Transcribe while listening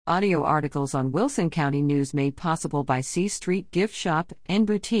Audio articles on Wilson County News made possible by C Street Gift Shop and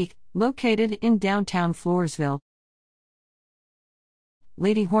Boutique, located in downtown Floresville.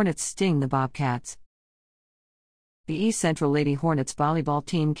 Lady Hornets sting the Bobcats. The East Central Lady Hornets volleyball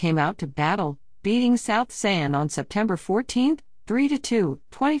team came out to battle, beating South San on September 14, 3-2,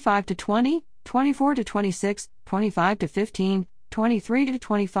 25-20, 24-26, 25-15,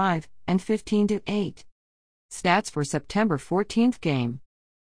 23-25, and 15-8. Stats for September 14th game.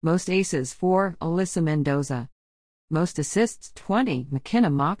 Most aces 4, Alyssa Mendoza. Most assists 20,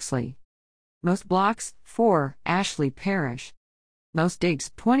 McKenna Moxley. Most blocks 4, Ashley Parrish. Most digs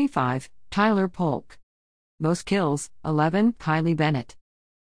 25, Tyler Polk. Most kills 11, Kylie Bennett.